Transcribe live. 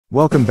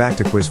Welcome back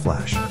to Quiz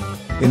Flash.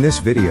 In this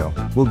video,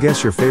 we'll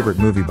guess your favorite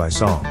movie by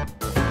song.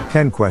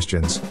 10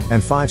 questions,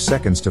 and 5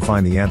 seconds to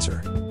find the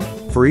answer.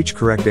 For each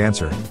correct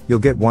answer, you'll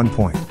get 1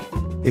 point.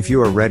 If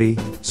you are ready,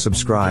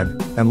 subscribe,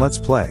 and let's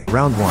play.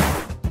 Round 1.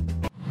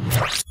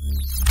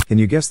 Can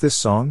you guess this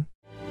song?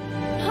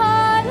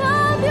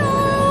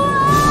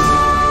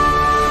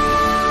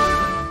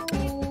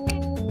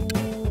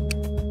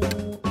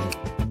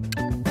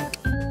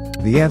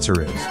 The answer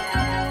is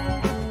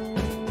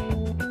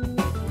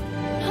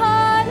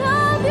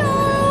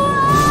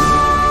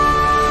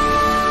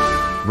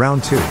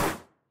Round 2.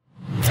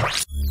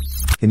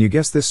 Can you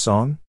guess this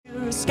song?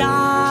 You're a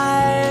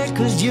sky,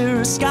 'cause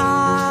you're a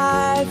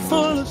sky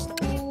full of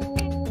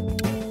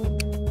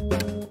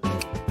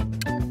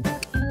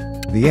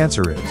The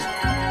answer is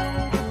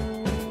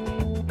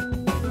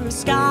You're a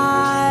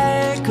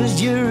sky,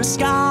 'cause you're a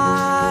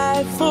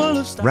sky full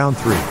of stars. Round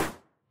 3.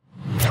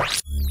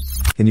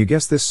 Can you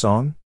guess this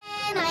song?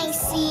 When I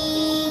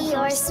see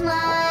your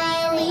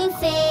smiling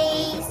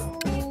face.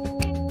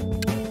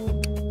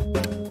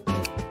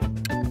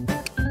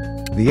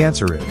 The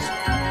answer is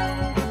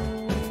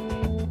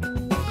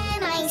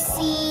When I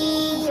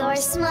see your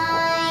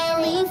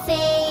smiling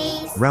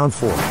face. Round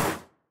 4.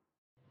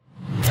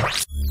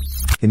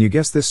 Can you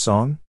guess this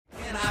song?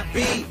 Can I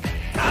be?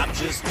 I'm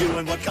just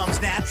doing what comes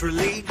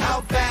naturally.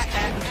 How bad?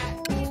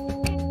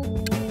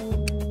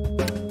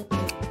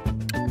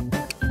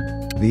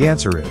 The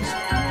answer is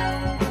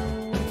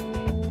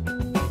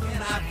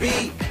Can I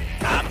be?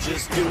 I'm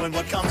just doing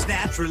what comes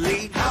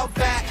naturally. How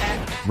bad?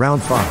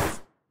 Round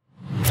 5.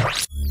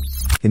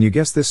 Can you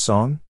guess this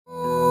song?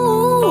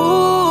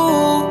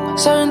 Ooh,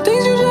 certain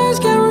things you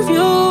just can't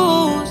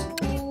refuse.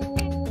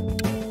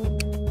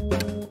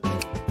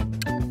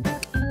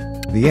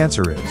 The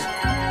answer is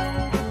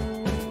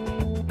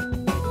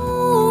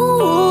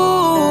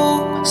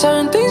Ooh,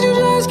 certain things you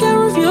just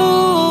can't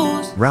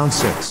refuse. Round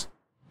 6.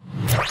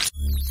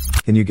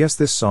 Can you guess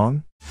this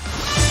song?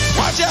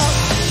 Watch out!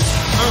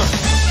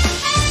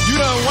 You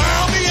done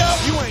wound me up.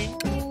 You ain't.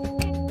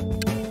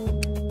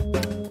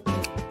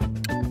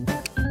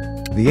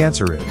 The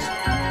answer is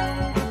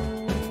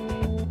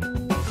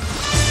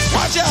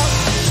Watch out!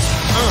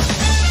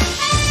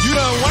 You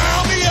done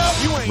wound me up.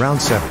 You ain't.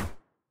 Round 7.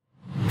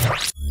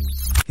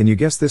 Can you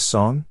guess this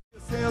song?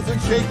 Sails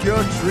and shake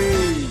your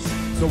trees.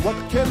 So what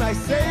can I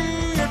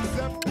say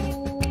except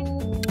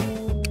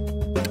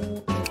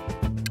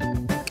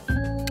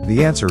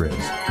The answer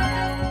is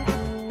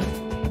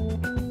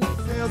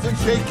sails and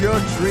shake your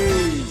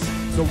trees.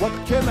 So what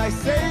can I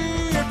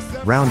say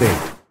except Round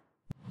 8.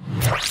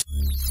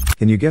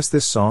 Can you guess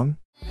this song?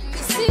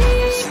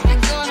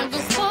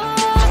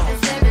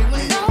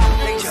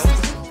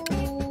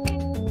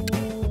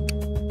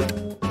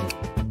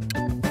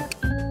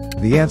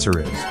 The answer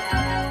is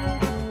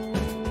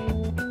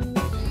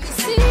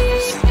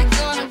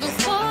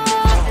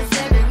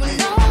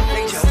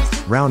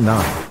Round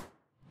 9.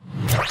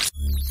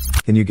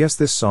 Can you guess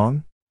this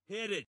song?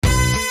 Hit it.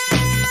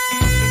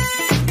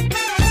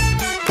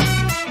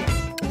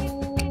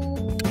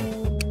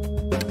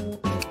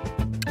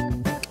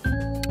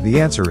 The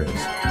answer is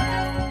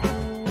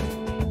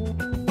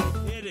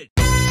Hit it.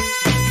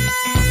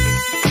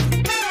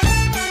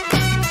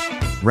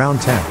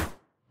 Round 10.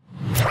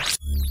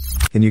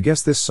 Can you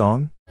guess this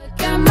song?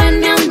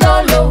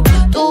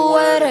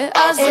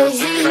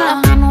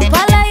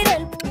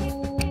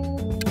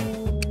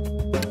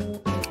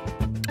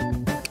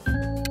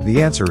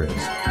 The answer is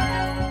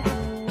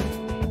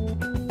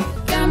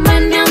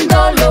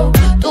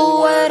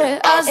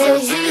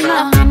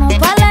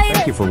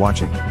Thank you for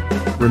watching.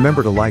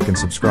 Remember to like and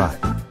subscribe.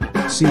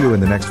 See you in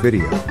the next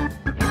video.